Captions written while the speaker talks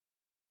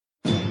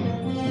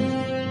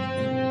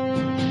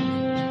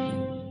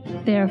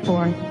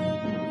Therefore,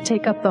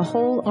 take up the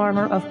whole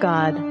armor of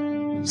God,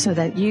 so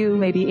that you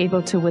may be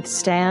able to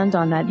withstand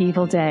on that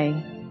evil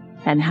day,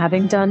 and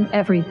having done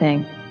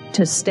everything,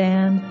 to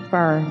stand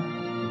firm.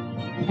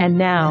 And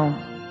now,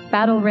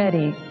 Battle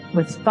Ready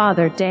with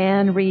Father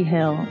Dan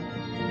Rehill.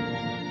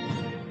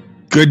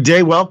 Good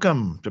day.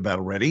 Welcome to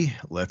Battle Ready.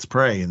 Let's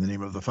pray in the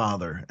name of the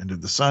Father, and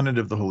of the Son, and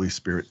of the Holy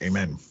Spirit.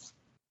 Amen.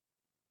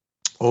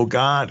 O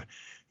God,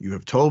 you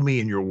have told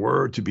me in your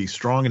word to be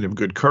strong and of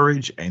good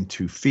courage and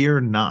to fear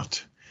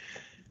not.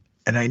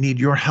 And I need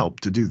your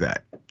help to do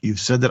that. You've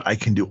said that I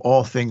can do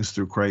all things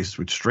through Christ,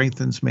 which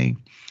strengthens me.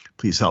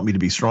 Please help me to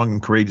be strong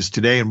and courageous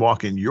today and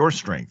walk in your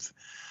strength.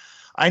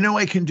 I know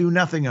I can do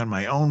nothing on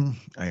my own.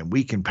 I am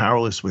weak and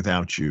powerless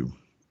without you.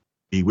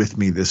 Be with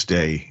me this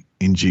day.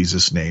 In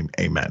Jesus' name,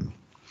 amen.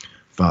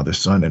 Father,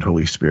 Son, and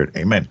Holy Spirit,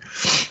 amen.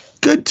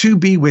 Good to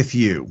be with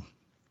you.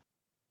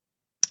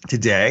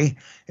 Today,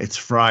 it's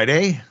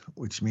Friday,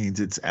 which means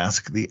it's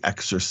Ask the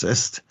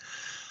Exorcist.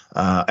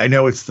 I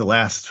know it's the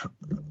last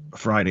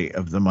Friday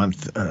of the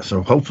month,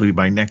 so hopefully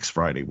by next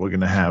Friday, we're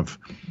going to have,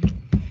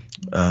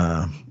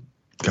 I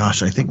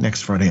think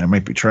next Friday I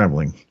might be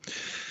traveling.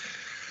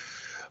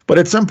 But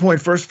at some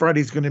point, first Friday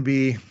is going to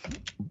be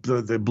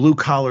the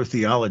blue-collar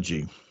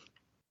theology.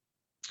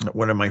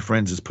 One of my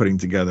friends is putting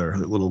together a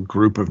little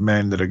group of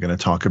men that are going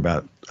to talk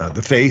about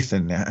the faith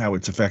and how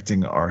it's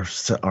affecting our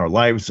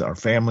lives, our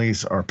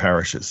families, our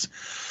parishes.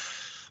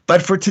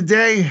 But for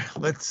today,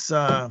 let's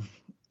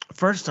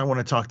first I want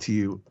to talk to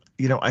you.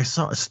 You know, I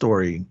saw a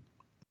story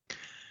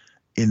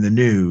in the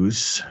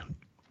news,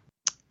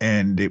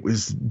 and it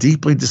was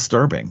deeply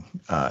disturbing,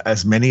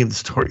 as many of the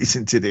stories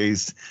in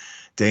today's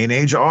day and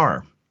age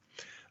are.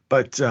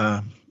 But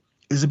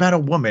it's about a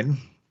woman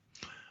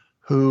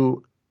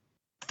who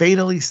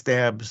fatally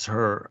stabs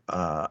her,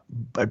 I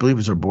believe it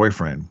was her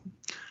boyfriend,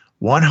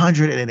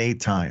 108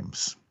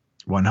 times.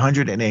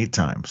 108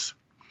 times.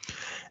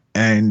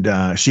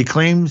 And she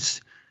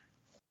claims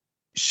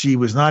she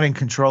was not in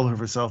control of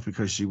herself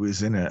because she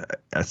was in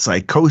a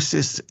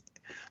psychosis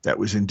that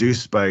was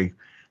induced by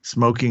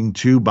smoking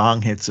 2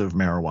 bong hits of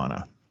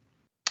marijuana.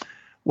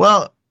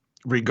 Well,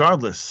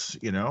 regardless,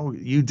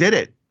 you did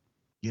it.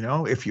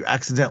 If you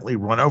accidentally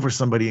run over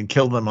somebody and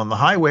kill them on the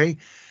highway,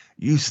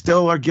 you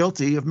still are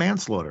guilty of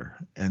manslaughter.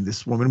 And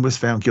this woman was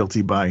found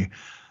guilty by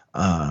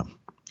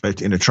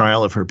in a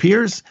trial of her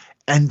peers,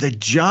 and the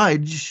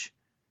judge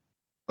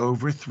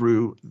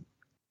overthrew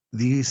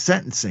the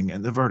sentencing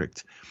and the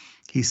verdict.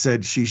 He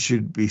said she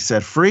should be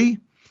set free,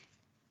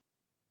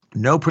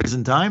 no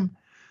prison time.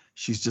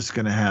 She's just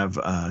going to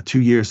have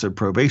 2 years of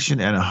probation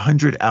and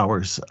 100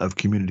 hours of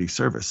community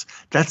service.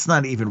 That's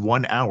not even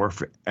 1 hour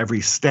for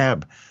every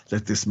stab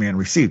that this man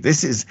received.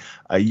 This is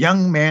a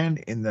young man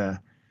in the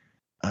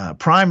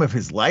prime of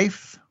his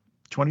life,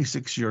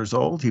 26 years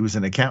old. He was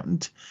an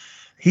accountant.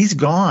 He's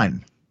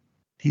gone.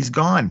 He's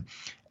gone.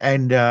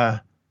 And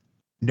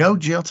no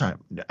jail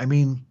time. I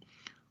mean,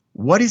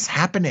 what is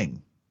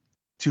happening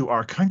to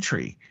our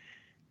country?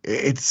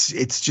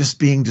 It's just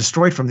being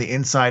destroyed from the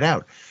inside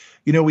out.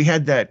 We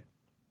had that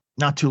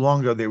not too long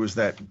ago. There was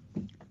that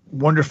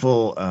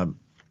wonderful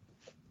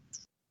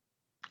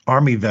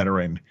Army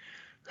veteran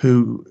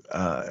who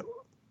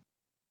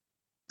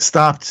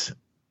stopped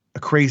a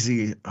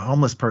crazy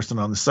homeless person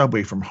on the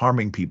subway from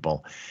harming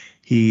people.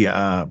 He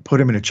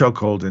put him in a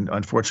chokehold, and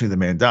unfortunately the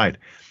man died.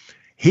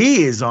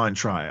 He is on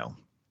trial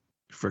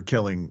for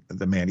killing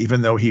the man,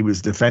 even though he was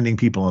defending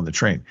people on the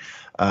train.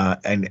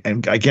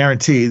 And I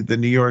guarantee the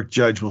New York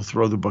judge will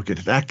throw the book at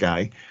that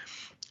guy,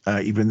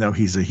 even though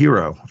he's a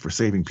hero for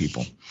saving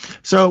people.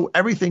 So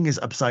everything is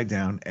upside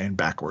down and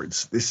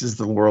backwards. This is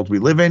the world we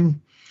live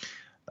in.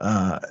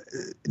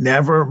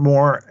 Never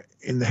more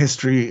in the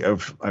history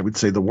of, I would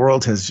say, the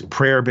world has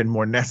prayer been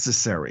more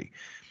necessary.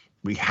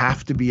 We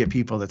have to be a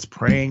people that's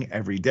praying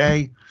every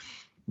day.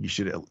 You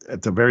should,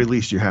 at the very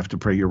least, you have to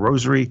pray your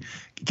rosary.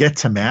 Get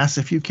to Mass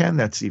if you can.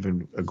 That's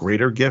even a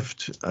greater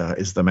gift,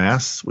 is the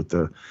Mass, with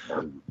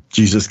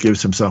Jesus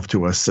gives himself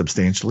to us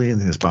substantially in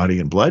his body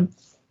and blood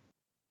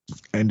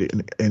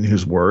and in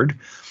his word.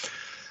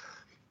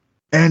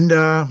 And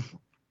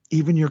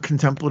even your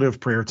contemplative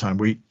prayer time,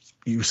 where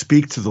you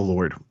speak to the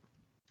Lord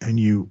and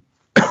you,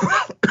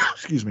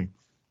 excuse me,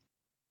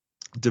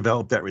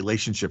 develop that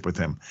relationship with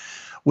him,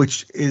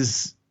 which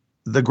is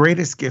the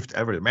greatest gift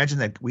ever. Imagine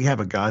that we have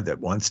a God that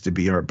wants to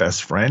be our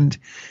best friend.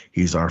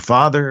 He's our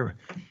Father.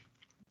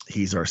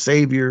 He's our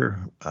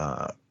Savior.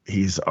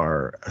 He's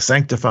our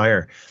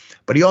sanctifier.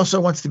 But he also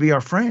wants to be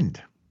our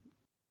friend.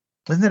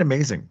 Isn't that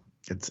amazing?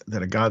 It's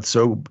that a God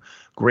so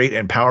great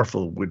and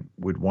powerful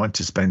would want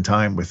to spend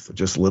time with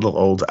just little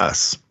old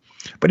us.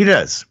 But he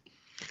does.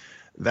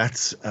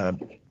 That's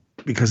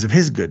because of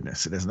his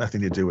goodness. It has nothing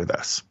to do with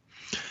us.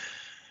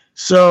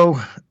 So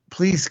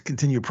please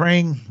continue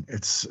praying.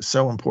 It's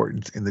so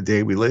important in the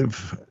day we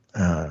live.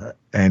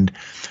 And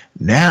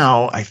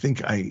now I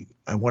think I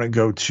want to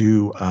go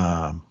to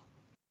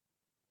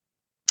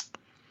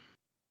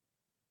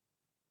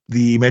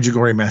the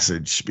Medjugorje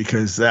message,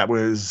 because that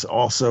was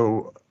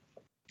also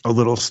a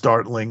little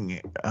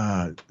startling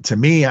to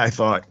me. I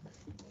thought,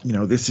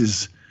 this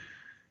is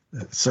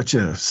such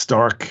a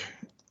stark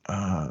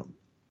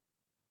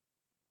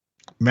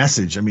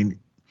message. I mean,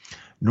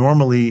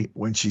 normally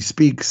when she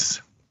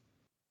speaks,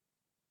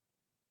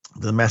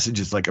 the message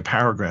is like a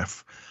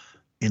paragraph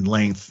in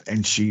length,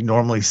 and she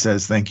normally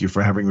says, "Thank you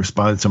for having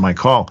responded to my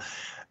call."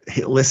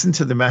 Listen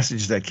to the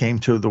message that came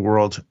to the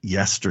world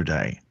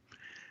yesterday.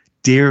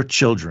 Dear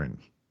children,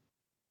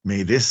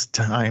 may this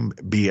time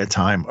be a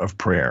time of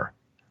prayer.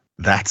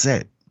 That's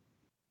it.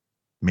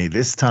 May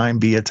this time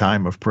be a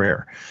time of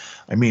prayer.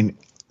 I mean,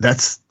 I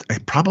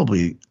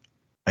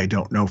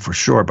don't know for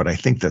sure, but I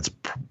think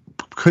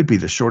could be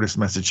the shortest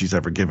message she's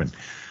ever given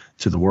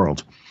to the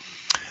world.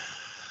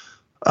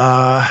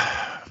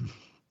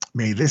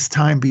 May this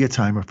time be a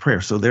time of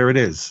prayer. So there it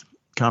is.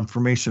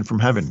 Confirmation from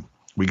heaven.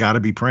 We got to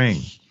be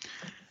praying.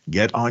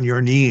 Get on your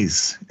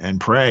knees and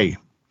pray,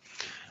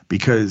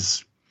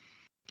 because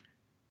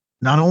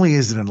not only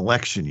is it an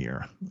election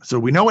year, so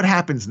we know what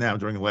happens now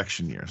during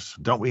election years,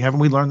 don't we? Haven't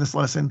we learned this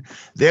lesson?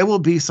 There will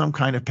be some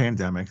kind of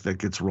pandemic that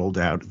gets rolled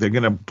out. They're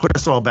going to put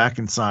us all back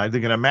inside.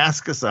 They're going to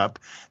mask us up.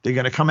 They're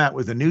going to come out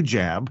with a new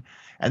jab,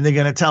 and they're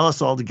going to tell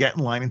us all to get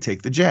in line and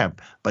take the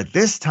jab. But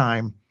this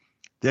time,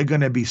 they're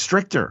going to be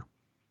stricter,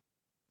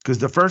 because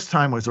the first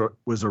time was a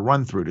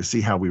run through to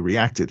see how we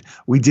reacted.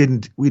 We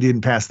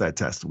didn't pass that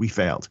test. We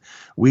failed.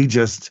 We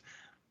just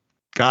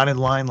got in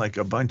line like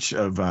a bunch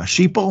of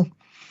sheeple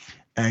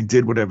and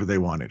did whatever they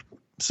wanted.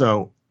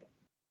 So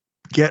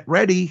get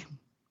ready,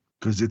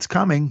 because it's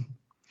coming.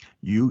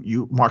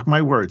 You mark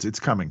my words, it's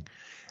coming.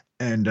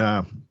 And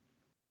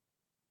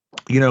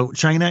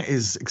China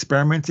is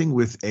experimenting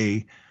with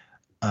a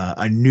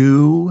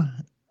new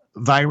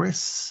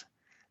virus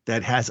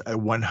that has a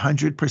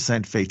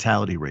 100%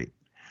 fatality rate.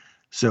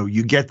 So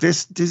you get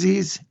this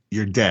disease,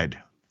 you're dead,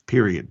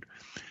 period.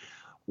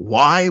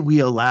 Why we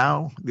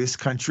allow this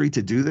country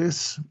to do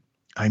this?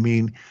 I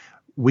mean,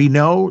 we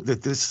know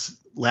that this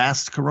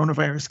last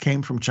coronavirus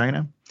came from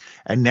China,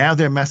 and now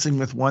they're messing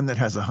with one that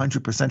has a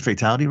 100%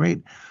 fatality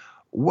rate.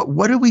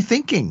 What are we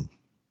thinking?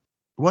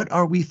 What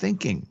are we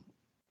thinking?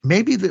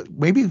 Maybe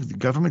the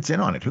government's in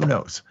on it. Who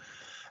knows?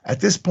 At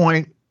this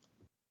point,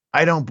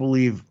 I don't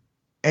believe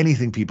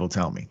anything people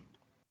tell me,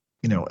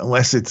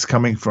 unless it's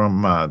coming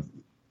from a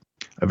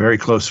very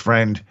close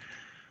friend.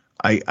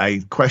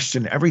 I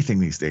question everything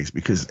these days,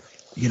 because,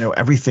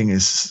 everything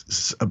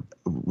there's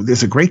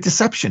a great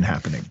deception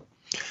happening.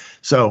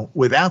 So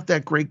without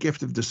that great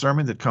gift of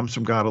discernment that comes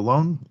from God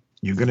alone,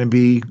 you're going to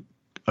be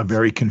a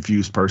very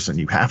confused person.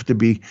 You have to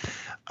be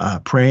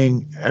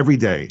praying every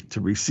day to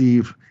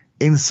receive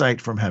insight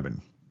from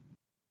heaven.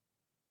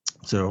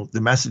 So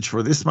the message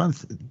for this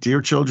month,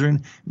 dear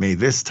children, may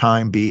this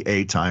time be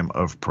a time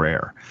of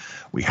prayer.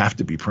 We have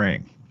to be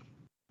praying.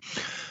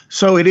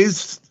 So it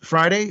is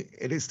Friday.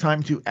 It is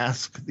time to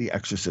ask the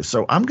Exorcist.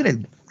 So I'm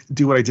going to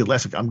do what I did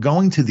last week. I'm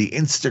going to the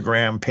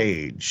Instagram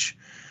page.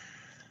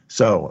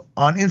 So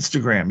on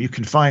Instagram, you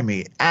can find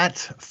me at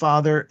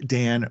Father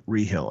Dan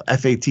Rehil,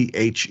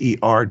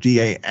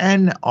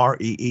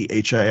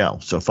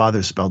 FATHERDANREEHIL. So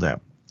Father spelled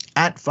out,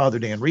 at Father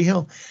Dan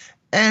Rehil.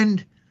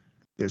 And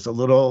there's a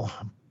little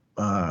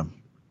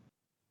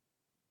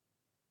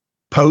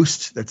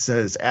post that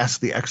says Ask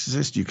the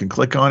Exorcist. You can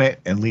click on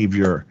it and leave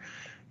your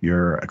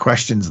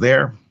questions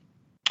there.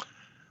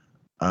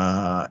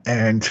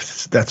 And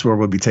that's where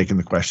we'll be taking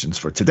the questions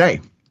for today.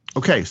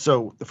 Okay,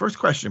 so the first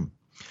question.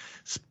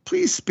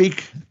 Please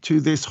speak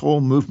to this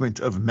whole movement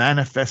of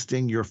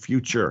manifesting your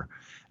future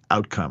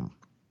outcome.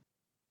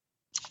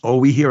 Oh,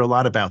 we hear a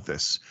lot about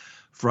this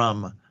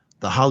from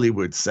the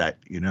Hollywood set.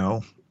 You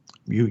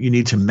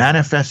need to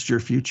manifest your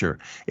future.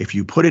 If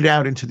you put it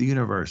out into the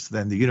universe,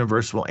 then the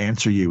universe will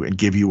answer you and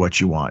give you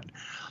what you want.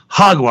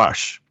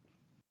 Hogwash.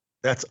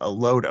 That's a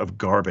load of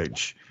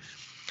garbage.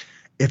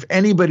 If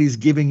anybody's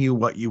giving you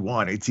what you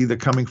want, it's either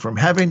coming from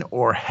heaven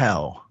or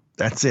hell.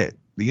 That's it.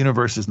 The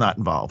universe is not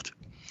involved.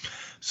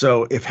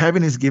 So if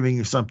heaven is giving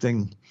you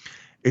something,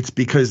 it's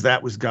because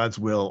that was God's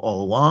will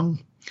all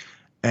along.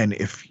 And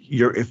if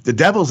the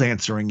devil's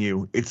answering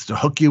you, it's to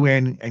hook you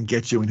in and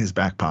get you in his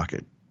back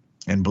pocket.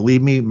 And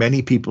believe me,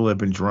 many people have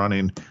been drawn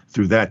in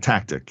through that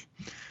tactic.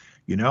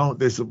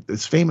 There's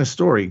this famous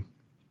story.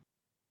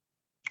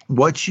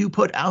 What you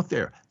put out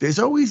there, there's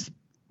always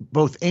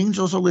both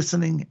angels are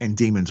listening and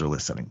demons are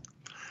listening.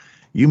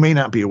 You may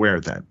not be aware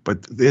of that,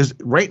 but there's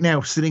right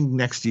now sitting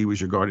next to you is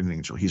your guardian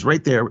angel. He's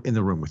right there in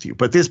the room with you.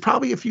 But there's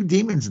probably a few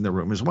demons in the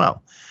room as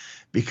well,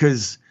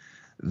 because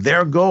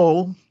their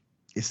goal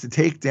is to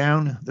take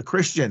down the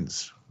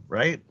Christians,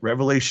 right?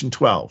 Revelation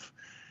 12.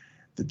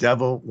 The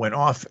devil went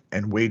off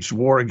and waged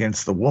war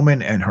against the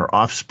woman and her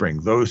offspring,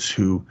 those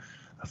who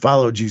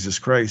follow Jesus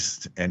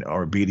Christ and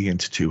are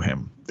obedient to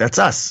him. That's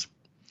us.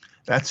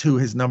 That's who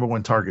his number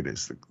one target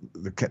is,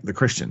 the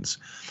Christians.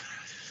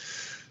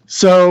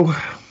 So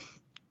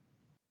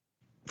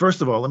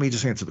first of all, let me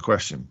just answer the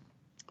question.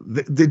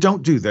 They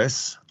don't do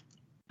this.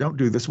 Don't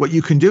do this. What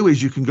you can do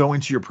is you can go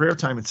into your prayer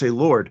time and say,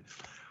 Lord,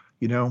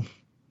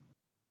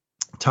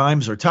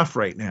 times are tough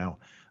right now.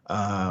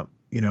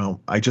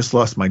 I just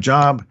lost my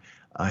job.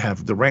 I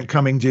have the rent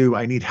coming due.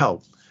 I need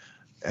help.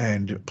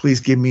 And please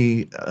give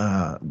me,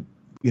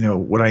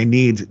 what I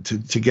need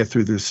to get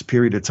through this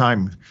period of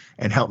time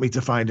and help me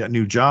to find a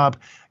new job.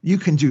 You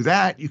can do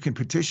that. You can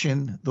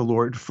petition the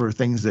Lord for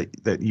things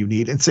that you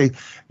need and say,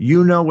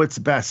 what's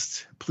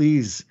best.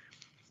 Please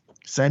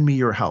send me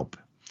your help.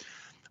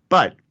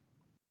 But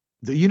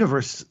the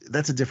universe,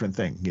 that's a different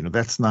thing.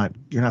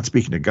 You're not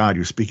speaking to God.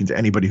 You're speaking to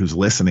anybody who's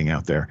listening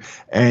out there.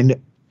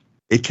 And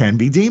it can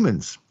be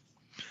demons.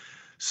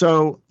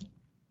 So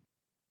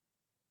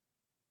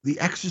The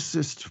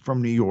Exorcist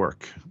from New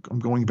York, I'm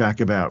going back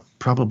about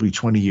probably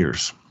 20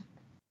 years,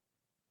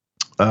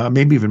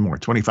 maybe even more,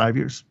 25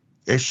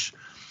 years-ish.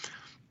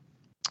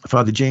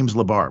 Father James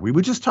LaBarre. We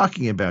were just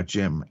talking about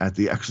Jim at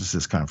the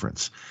Exorcist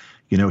conference.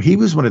 He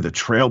was one of the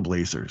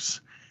trailblazers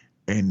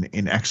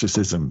in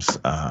exorcisms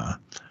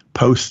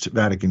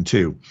post-Vatican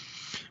II,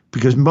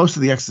 because most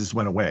of the exorcists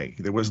went away.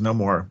 There was no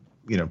more,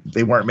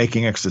 they weren't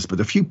making exorcists, but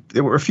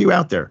there were a few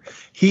out there.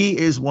 He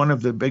is one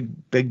of the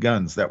big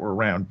guns that were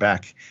around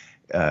back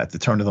at the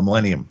turn of the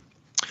millennium.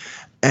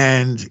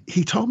 And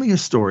he told me a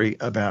story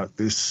about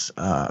this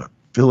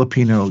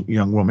Filipino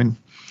young woman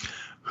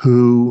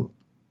who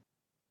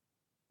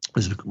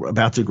was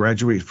about to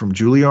graduate from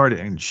Juilliard,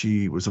 and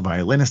she was a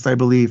violinist, I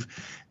believe,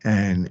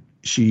 and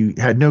she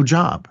had no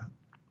job.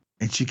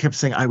 And she kept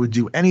saying, I would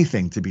do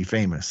anything to be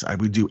famous. I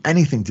would do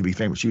anything to be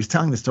famous. She was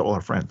telling this to all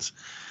her friends.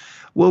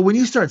 Well, when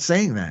you start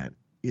saying that,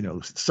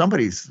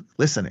 somebody's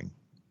listening.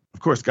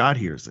 Of course, God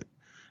hears it,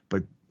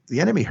 but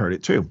the enemy heard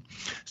it too.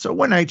 So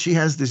one night she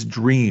has this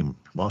dream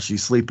while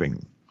she's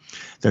sleeping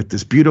that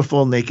this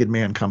beautiful naked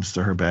man comes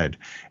to her bed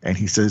and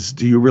he says,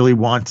 do you really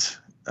want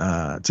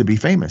to be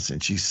famous?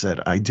 And she said,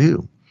 I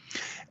do.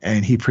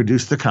 And he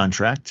produced the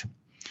contract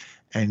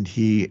and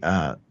he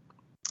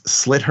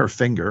slit her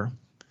finger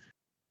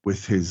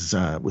with his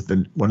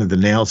one of the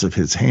nails of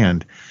his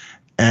hand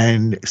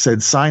and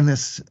said, sign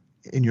this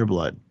in your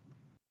blood.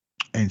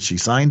 And she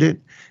signed it,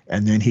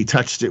 and then he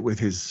touched it with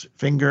his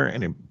finger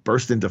and it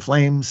burst into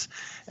flames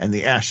and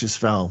the ashes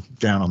fell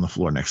down on the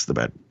floor next to the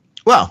bed.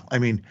 Well, I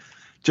mean,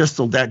 just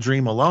that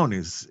dream alone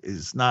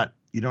is not,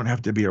 you don't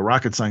have to be a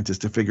rocket scientist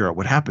to figure out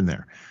what happened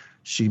there.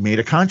 She made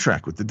a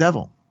contract with the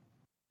devil.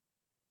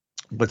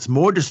 What's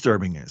more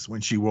disturbing is when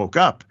she woke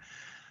up,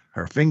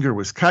 her finger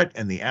was cut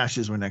and the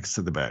ashes were next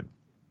to the bed.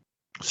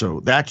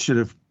 So that should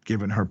have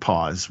given her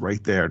pause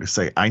right there to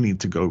say, I need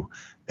to go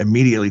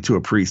immediately to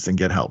a priest and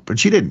get help. But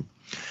she didn't.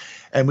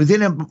 And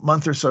within a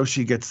month or so,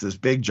 she gets this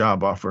big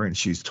job offer and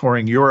she's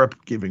touring Europe,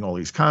 giving all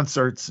these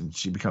concerts, and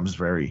she becomes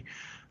very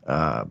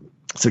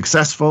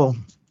successful.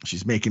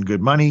 She's making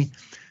good money.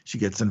 She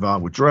gets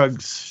involved with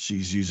drugs.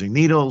 She's using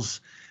needles.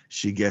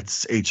 She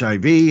gets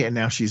HIV, and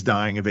now she's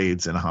dying of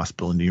AIDS in a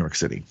hospital in New York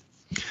City.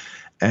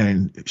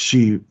 And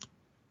she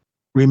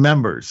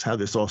remembers how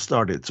this all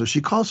started. So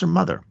she calls her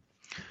mother,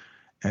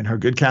 and her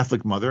good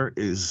Catholic mother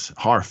is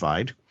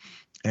horrified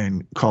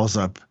and calls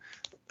up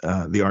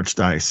the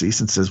archdiocese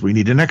and says, we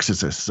need an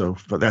exorcist. So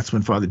that's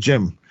when Father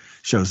Jim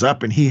shows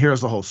up and he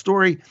hears the whole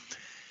story.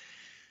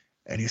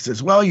 And he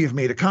says, well, you've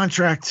made a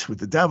contract with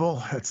the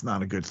devil. That's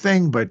not a good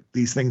thing, but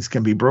these things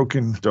can be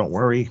broken. Don't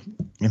worry.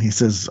 And he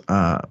says,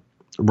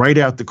 write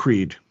out the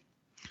creed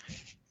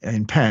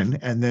in pen,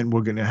 and then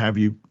we're going to have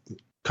you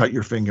cut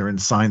your finger and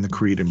sign the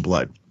creed in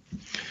blood.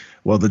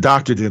 Well, the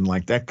doctor didn't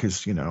like that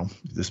because,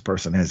 this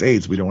person has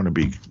AIDS. We don't want to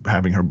be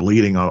having her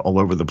bleeding all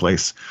over the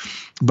place.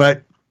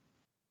 But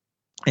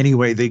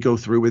anyway, they go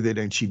through with it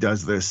and she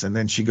does this. And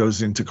then she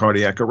goes into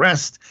cardiac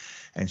arrest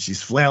and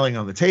she's flailing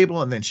on the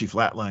table and then she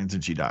flatlines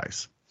and she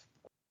dies.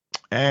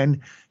 And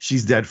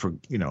she's dead for,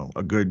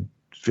 a good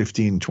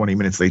 15, 20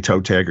 minutes. They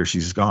toe tag her.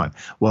 She's gone.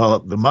 Well,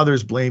 the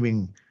mother's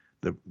blaming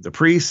the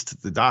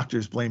priest. The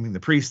doctor's blaming the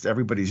priest.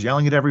 Everybody's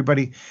yelling at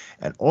everybody.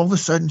 And all of a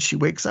sudden she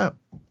wakes up.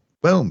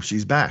 Boom,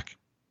 she's back.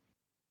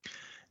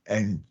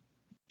 And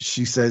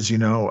she says,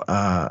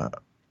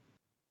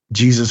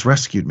 Jesus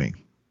rescued me.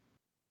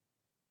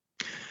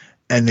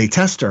 And they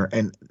test her,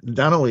 and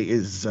not only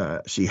is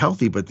she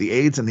healthy, but the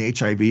AIDS and the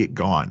HIV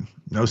gone.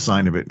 No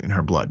sign of it in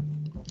her blood.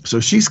 So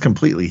she's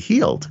completely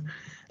healed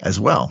as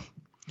well.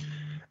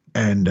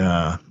 And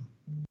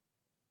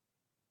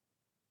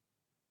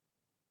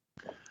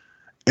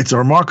it's a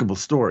remarkable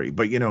story.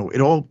 But,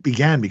 it all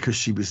began because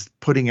she was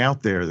putting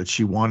out there that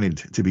she wanted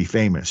to be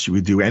famous. She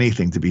would do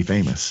anything to be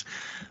famous.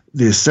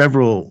 There's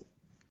several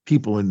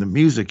people in the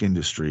music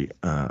industry,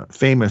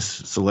 famous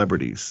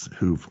celebrities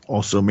who've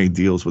also made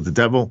deals with the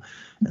devil,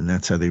 and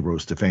that's how they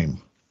rose to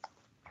fame.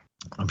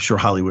 I'm sure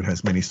Hollywood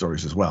has many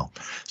stories as well.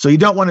 So you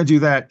don't want to do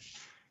that.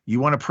 You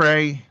want to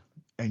pray,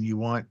 and you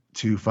want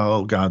to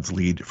follow God's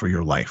lead for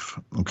your life.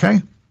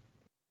 Okay?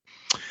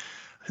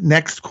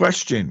 Next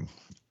question.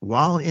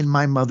 While in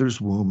my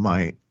mother's womb,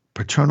 my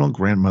paternal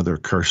grandmother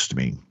cursed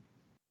me,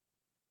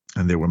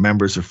 and there were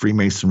members of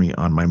Freemasonry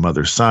on my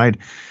mother's side.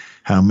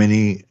 How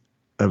many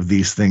of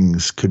these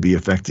things could be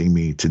affecting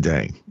me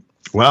today?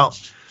 Well,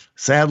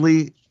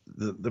 sadly,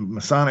 the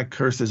Masonic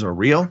curses are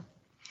real.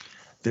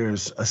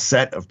 There's a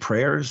set of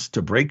prayers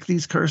to break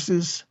these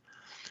curses,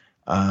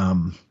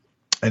 and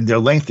they're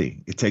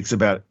lengthy. It takes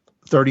about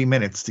 30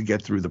 minutes to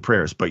get through the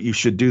prayers, but you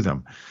should do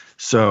them.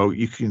 So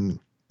you can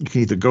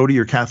either go to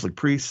your Catholic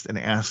priest and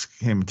ask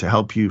him to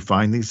help you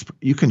find these.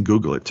 You can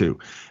Google it too.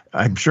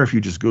 I'm sure if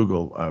you just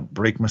Google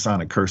break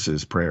Masonic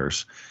curses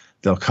prayers,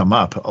 they'll come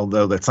up,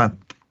 although that's not,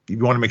 you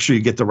want to make sure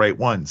you get the right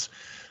ones.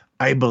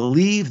 I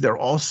believe they're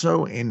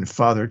also in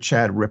Father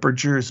Chad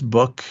Ripperger's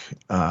book,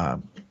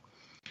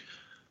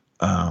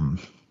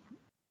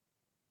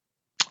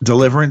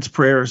 Deliverance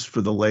Prayers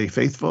for the Lay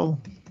Faithful.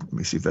 Let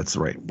me see if that's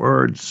the right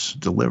words.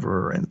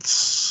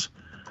 Deliverance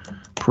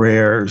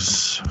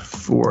Prayers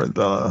for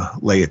the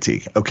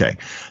Laity. Okay.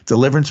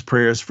 Deliverance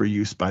Prayers for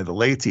Use by the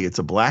Laity. It's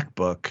a black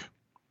book,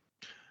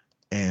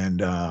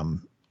 and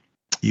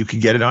you can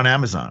get it on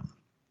Amazon.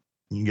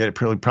 You can get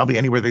it probably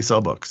anywhere they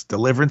sell books.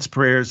 Deliverance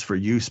Prayers for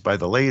Use by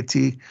the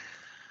Laity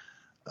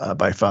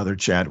by Father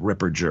Chad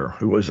Ripperger,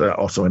 who was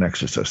also an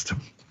exorcist.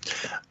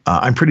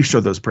 I'm pretty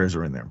sure those prayers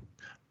are in there,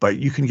 but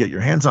you can get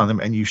your hands on them,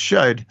 and you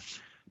should,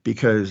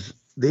 because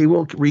they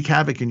will wreak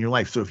havoc in your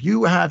life. So if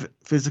you have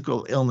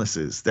physical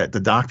illnesses that the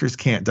doctors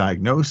can't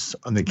diagnose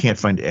and they can't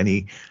find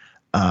any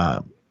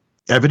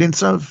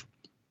evidence of,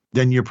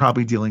 then you're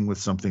probably dealing with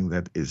something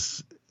that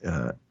is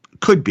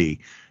could be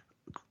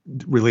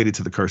related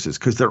to the curses,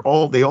 because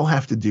they all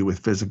have to do with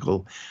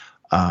physical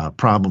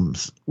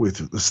problems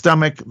with the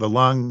stomach, the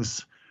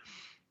lungs,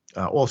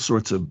 all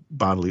sorts of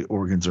bodily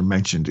organs are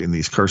mentioned in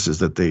these curses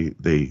that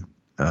they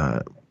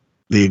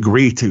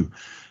agree to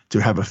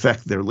have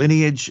affect their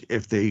lineage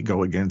if they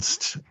go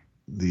against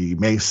the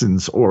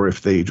Masons, or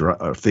if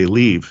they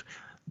leave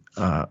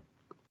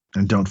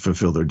and don't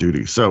fulfill their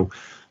duty. So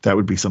that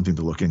would be something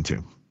to look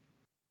into.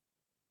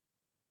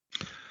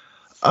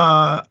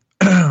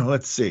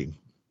 Let's see.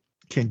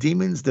 Can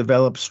demons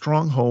develop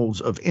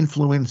strongholds of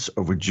influence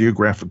over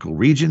geographical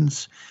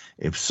regions?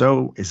 If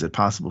so, is it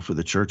possible for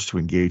the church to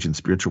engage in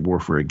spiritual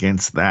warfare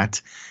against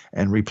that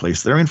and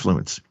replace their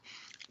influence?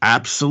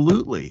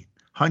 Absolutely,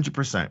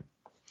 100%.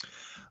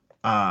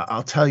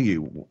 I'll tell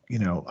you,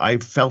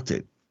 I've felt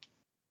it.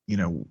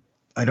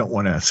 I don't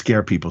want to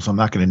scare people, so I'm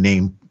not going to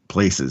name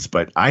places,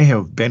 but I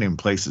have been in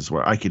places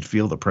where I could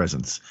feel the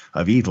presence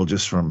of evil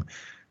just from,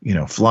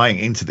 flying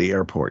into the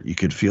airport. You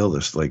could feel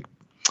this, like,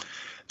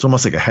 it's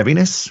almost like a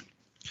heaviness,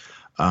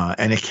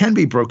 and it can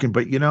be broken,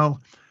 but you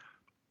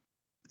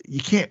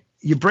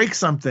break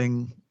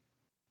something,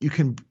 you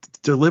can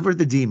deliver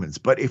the demons,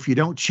 but if you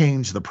don't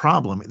change the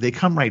problem, they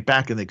come right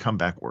back, and they come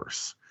back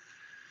worse.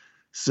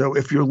 So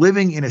if you're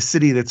living in a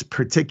city that's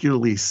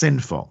particularly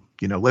sinful,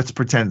 let's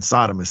pretend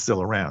Sodom is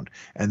still around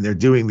and they're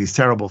doing these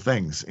terrible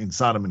things in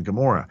Sodom and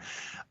Gomorrah.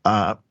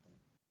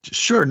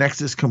 Sure,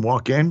 Nexus can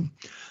walk in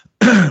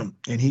and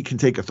he can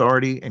take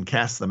authority and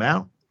cast them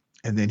out.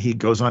 And then he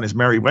goes on his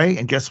merry way.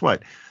 And guess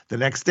what? The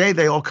next day,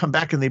 they all come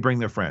back and they bring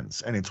their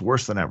friends, and it's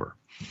worse than ever.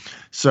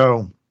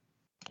 So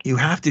you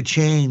have to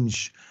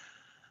change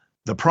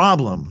the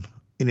problem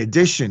in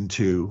addition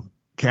to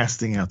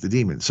casting out the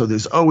demons. So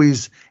there's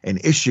always an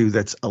issue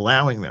that's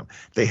allowing them.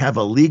 They have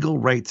a legal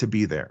right to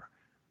be there.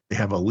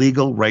 They're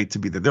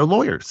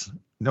lawyers.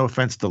 No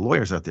offense to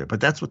lawyers out there,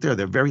 but that's what they're.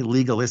 They're very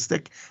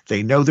legalistic.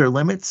 They know their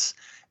limits,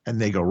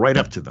 and they go right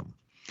up to them.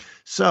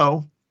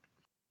 So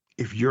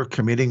if you're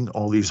committing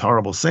all these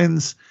horrible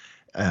sins,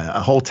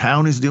 a whole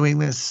town is doing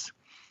this,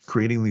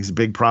 creating these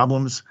big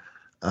problems.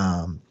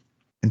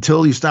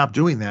 Until you stop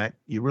doing that,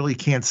 you really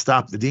can't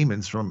stop the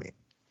demons from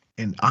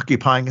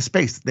occupying a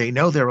space. They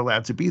know they're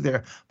allowed to be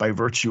there by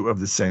virtue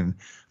of the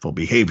sinful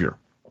behavior.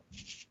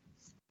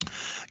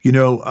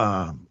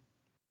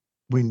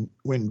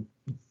 When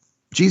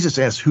Jesus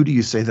asked, "Who do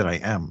you say that I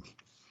am?"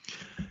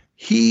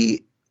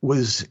 He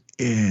was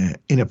in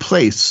a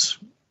place,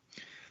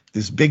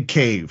 this big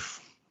cave.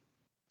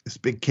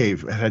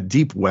 It had a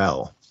deep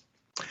well,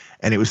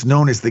 and it was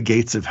known as the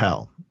gates of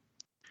hell.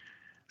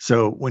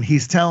 So when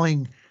he's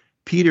telling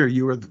Peter,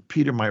 "You are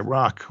Peter, my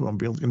rock, who I'm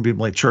going to build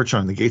my church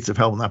on, the gates of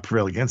hell will not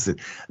prevail against it,"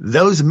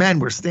 those men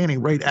were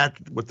standing right at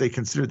what they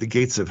considered the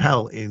gates of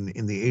hell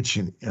in the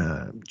ancient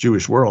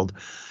Jewish world,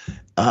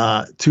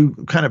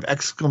 to kind of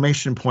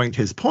exclamation point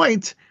his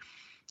point.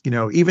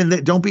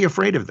 Don't be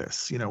afraid of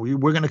this. We're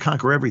going to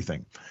conquer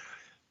everything.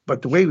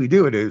 But the way we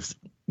do it is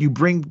you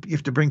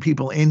have to bring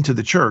people into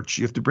the church.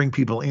 You have to bring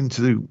people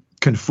into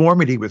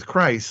conformity with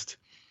Christ,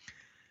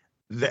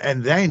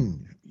 and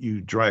then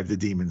you drive the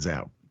demons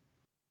out.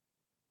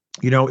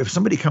 If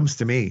somebody comes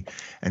to me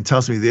and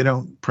tells me they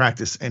don't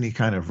practice any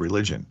kind of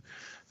religion,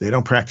 they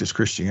don't practice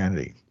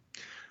Christianity,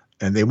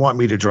 and they want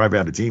me to drive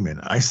out a demon,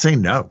 I say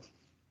no, I'm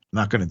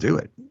not going to do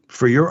it.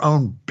 For your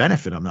own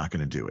benefit, I'm not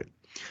going to do it.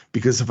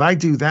 Because if I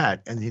do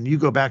that and then you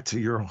go back to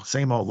your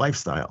same old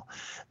lifestyle,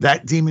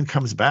 that demon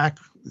comes back,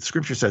 the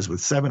scripture says,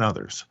 with 7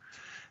 others,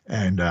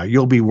 and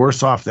you'll be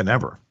worse off than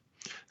ever.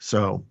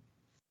 So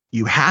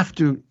you have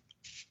to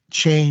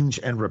change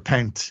and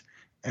repent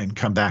and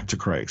come back to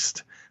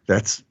Christ.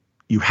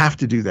 You have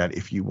to do that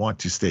if you want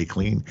to stay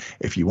clean,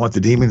 if you want the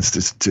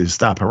demons to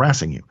stop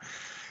harassing you.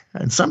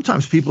 And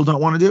sometimes people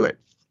don't want to do it.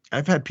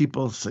 I've had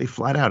people say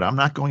flat out, I'm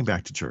not going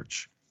back to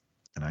church.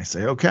 And I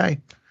say, okay,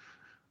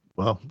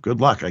 well,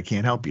 good luck. I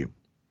can't help you.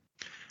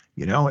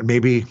 And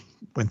maybe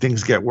when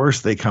things get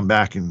worse, they come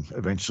back and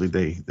eventually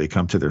they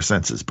come to their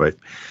senses. But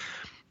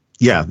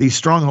yeah, these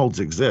strongholds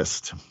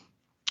exist.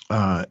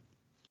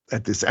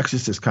 At this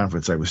Exorcist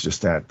conference I was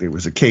just at, there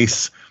was a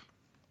case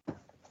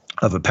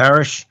of a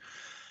parish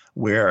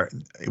where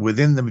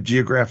within the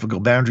geographical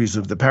boundaries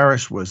of the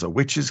parish was a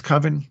witches'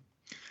 coven,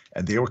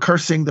 and they were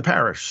cursing the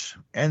parish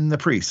and the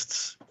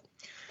priests.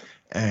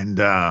 And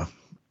the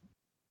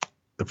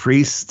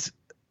priest,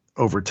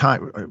 over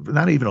time,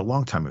 not even a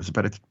long time, it was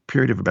about a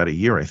period of about a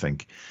year, I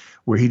think,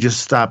 where he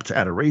just stopped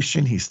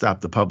adoration, he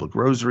stopped the public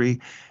rosary,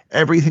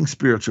 everything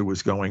spiritual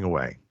was going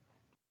away.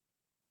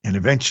 And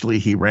eventually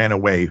he ran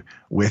away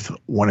with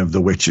one of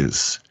the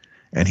witches,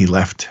 and he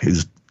left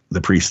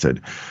the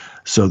priesthood.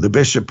 So the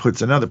bishop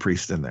puts another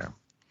priest in there.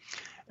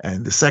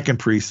 And the second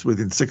priest,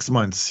 within 6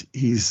 months,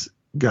 he's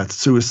got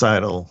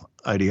suicidal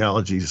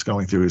ideologies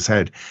going through his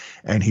head,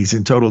 and he's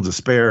in total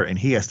despair, and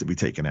he has to be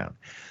taken out.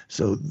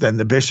 So then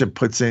the bishop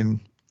puts in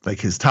like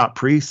his top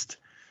priest,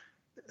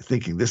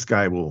 thinking this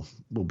guy will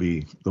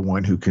be the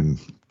one who can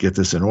get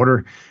this in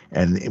order.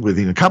 And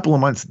within a couple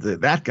of months,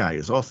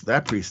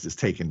 that priest is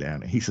taken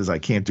down. And he says, I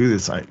can't do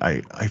this.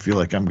 I feel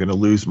like I'm going to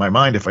lose my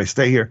mind if I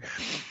stay here.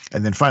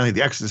 And then finally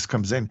the exorcist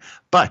comes in.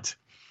 But,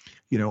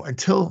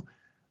 until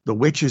the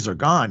witches are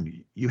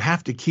gone, you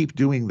have to keep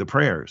doing the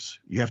prayers.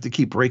 You have to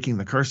keep breaking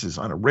the curses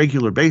on a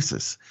regular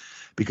basis,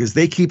 because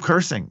they keep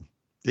cursing.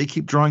 They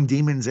keep drawing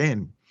demons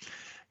in,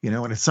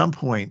 and at some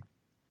point,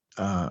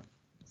 the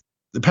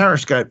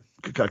parish got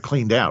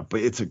cleaned out,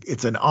 but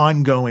it's an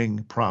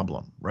ongoing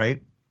problem,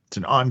 right? It's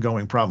an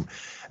ongoing problem.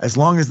 As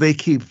long as they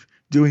keep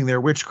doing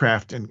their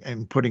witchcraft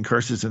and putting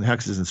curses and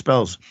hexes and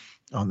spells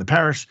on the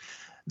parish,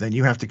 then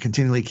you have to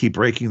continually keep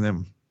breaking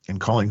them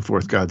and calling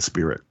forth God's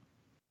Spirit.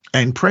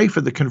 And pray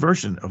for the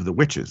conversion of the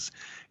witches.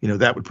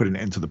 That would put an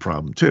end to the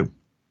problem too.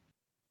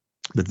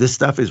 But this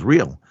stuff is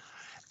real.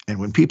 And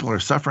when people are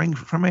suffering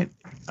from it,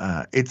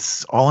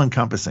 it's all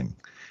encompassing.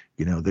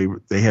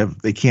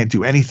 They can't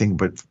do anything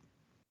but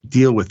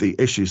deal with the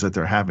issues that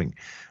they're having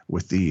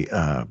with the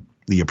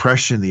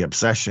oppression, the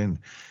obsession,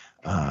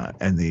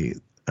 and the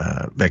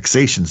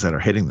vexations that are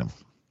hitting them.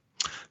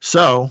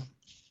 So,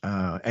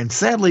 and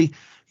sadly,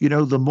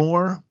 the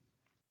more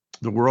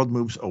the world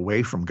moves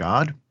away from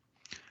God,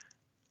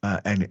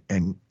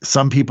 and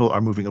some people are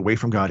moving away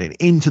from God and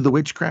into the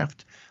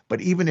witchcraft. But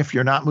even if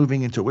you're not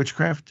moving into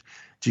witchcraft,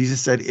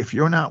 Jesus said, if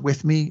you're not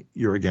with me,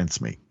 you're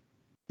against me.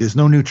 There's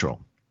no neutral.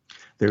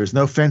 There is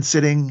no fence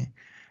sitting.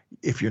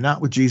 If you're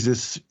not with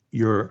Jesus,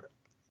 you're,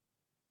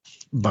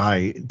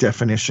 by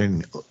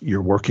definition,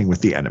 you're working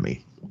with the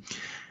enemy.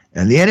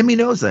 And the enemy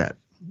knows that.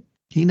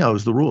 He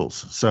knows the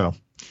rules. So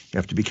you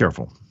have to be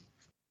careful.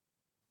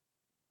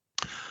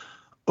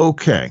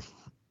 Okay.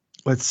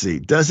 Let's see.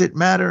 Does it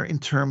matter in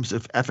terms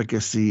of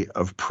efficacy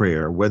of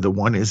prayer whether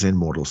one is in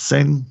mortal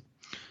sin?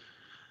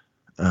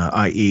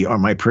 I.e., are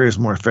my prayers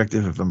more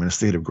effective if I'm in a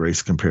state of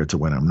grace compared to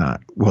when I'm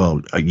not?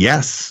 Well,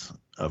 yes,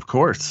 of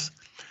course.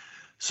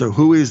 So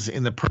who is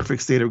in the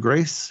perfect state of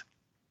grace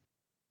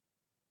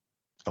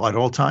at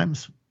all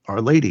times?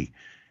 Our Lady.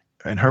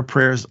 And her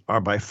prayers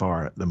are by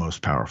far the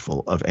most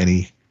powerful of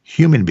any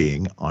human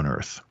being on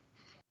earth.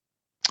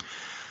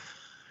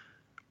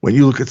 When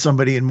you look at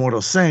somebody in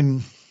mortal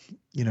sin,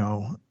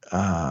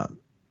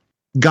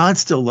 God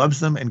still loves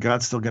them and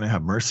God's still going to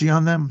have mercy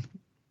on them.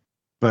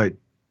 But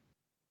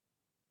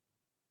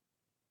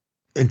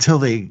until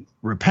they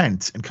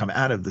repent and come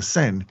out of the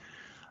sin,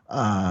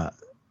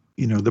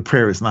 the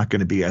prayer is not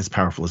going to be as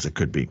powerful as it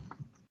could be.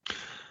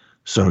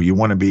 So you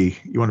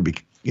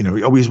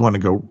always want to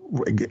go,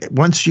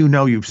 once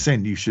you've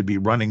sinned, you should be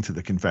running to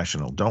the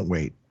confessional. Don't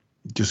wait.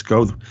 Just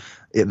go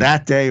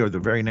that day or the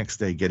very next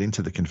day, get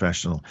into the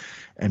confessional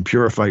and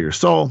purify your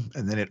soul.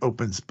 And then it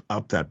opens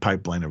up that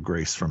pipeline of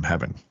grace from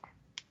heaven.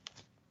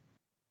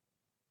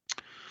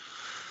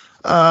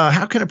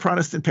 How can a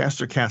Protestant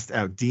pastor cast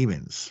out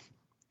demons?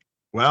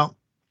 Well,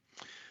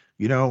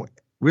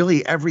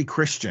 really every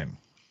Christian,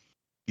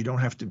 you don't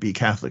have to be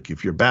Catholic.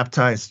 If you're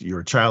baptized,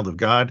 you're a child of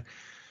God.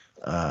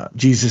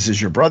 Jesus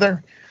is your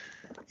brother.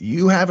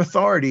 You have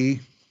authority,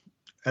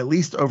 at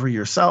least over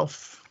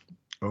yourself,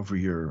 over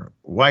your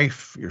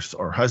wife,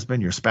 or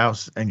husband, your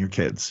spouse, and your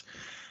kids.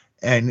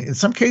 And in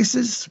some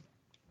cases,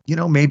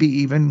 maybe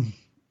even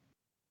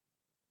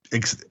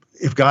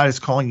if God is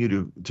calling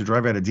you to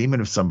drive out a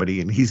demon of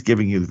somebody and he's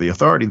giving you the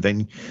authority,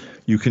 then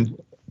you can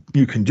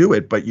do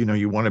it. But,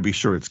 you want to be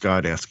sure it's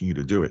God asking you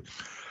to do it.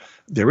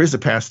 There is a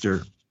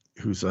pastor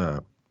who's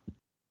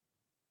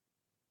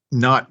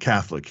not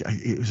Catholic.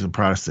 He's a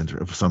Protestant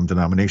of some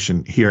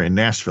denomination here in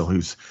Nashville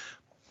who's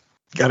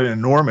got an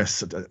enormous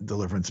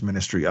deliverance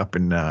ministry up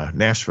in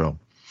Nashville.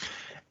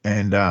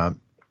 And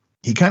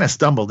he kind of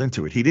stumbled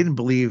into it. He didn't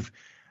believe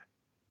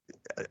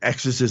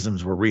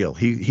exorcisms were real.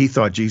 He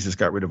thought Jesus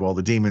got rid of all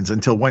the demons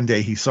until one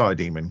day he saw a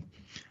demon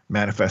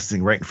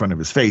manifesting right in front of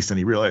his face. And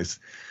he realized,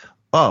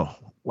 oh,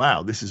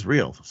 wow, this is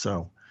real.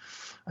 So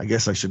I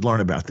guess I should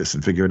learn about this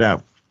and figure it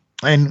out.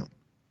 And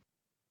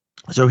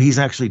so he's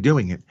actually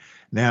doing it.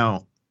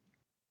 Now,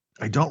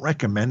 I don't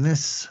recommend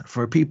this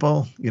for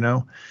people,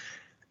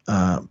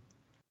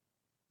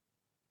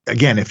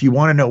 again, if you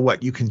want to know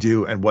what you can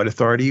do and what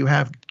authority you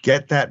have,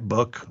 get that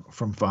book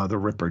from Father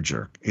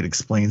Ripperger. It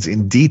explains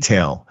in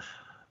detail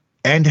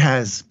and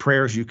has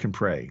prayers you can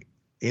pray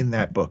in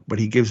that book, but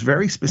he gives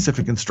very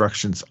specific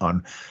instructions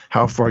on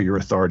how far your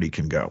authority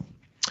can go.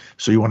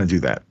 So you want to do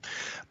that.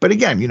 But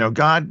again,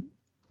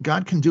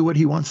 God can do what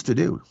he wants to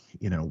do.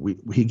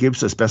 He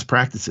gives us best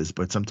practices,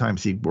 but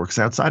sometimes he works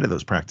outside of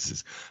those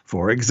practices.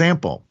 For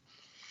example,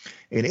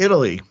 in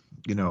Italy,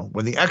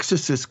 when the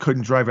exorcists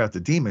couldn't drive out the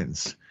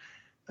demons,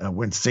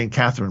 when St.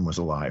 Catherine was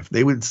alive,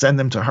 they would send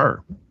them to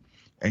her,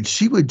 and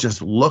she would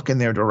just look in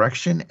their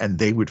direction and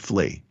they would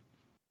flee.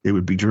 They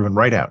would be driven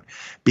right out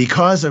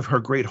because of her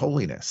great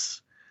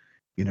holiness,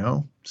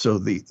 So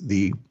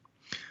the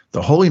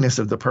holiness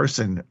of the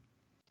person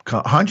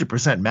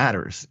 100%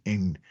 matters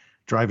in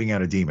driving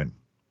out a demon,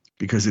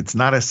 because it's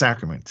not a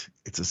sacrament,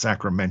 it's a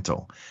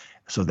sacramental.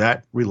 So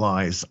that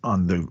relies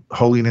on the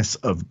holiness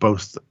of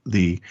both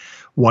the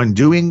one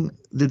doing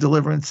the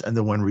deliverance and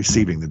the one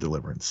receiving the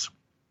deliverance.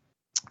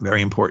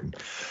 Very important.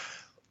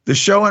 The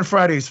show on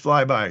Fridays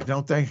fly by,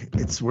 don't they?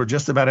 We're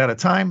just about out of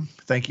time.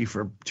 Thank you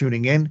for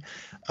tuning in.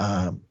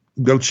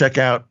 Go check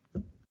out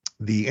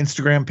the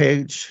Instagram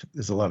page.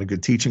 There's a lot of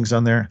good teachings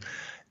on there.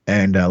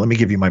 And let me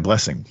give you my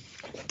blessing.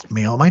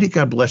 May Almighty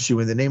God bless you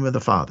in the name of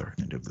the Father,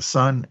 and of the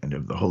Son, and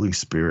of the Holy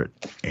Spirit.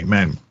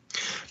 Amen.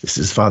 This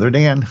is Father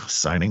Dan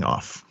signing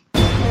off.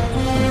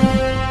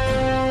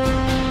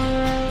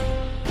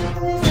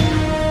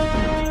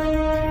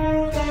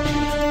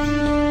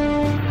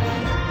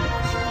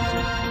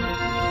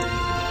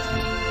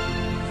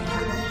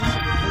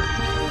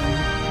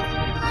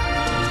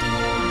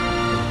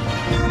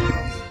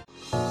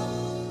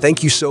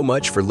 Thank you so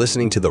much for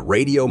listening to the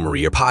Radio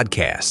Maria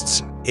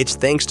podcasts. It's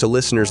thanks to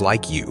listeners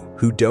like you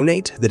who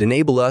donate that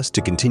enable us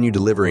to continue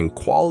delivering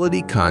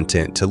quality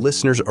content to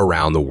listeners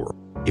around the world.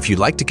 If you'd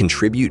like to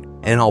contribute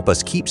and help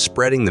us keep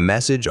spreading the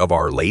message of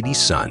Our Lady's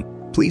Son,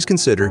 please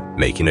consider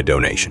making a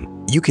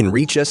donation. You can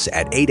reach us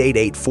at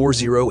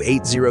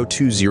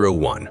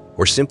 888-40-80201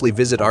 or simply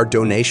visit our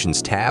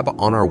donations tab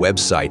on our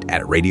website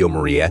at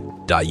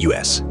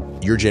radiomaria.us.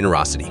 Your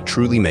generosity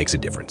truly makes a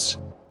difference.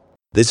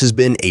 This has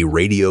been a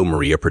Radio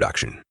Maria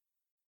production.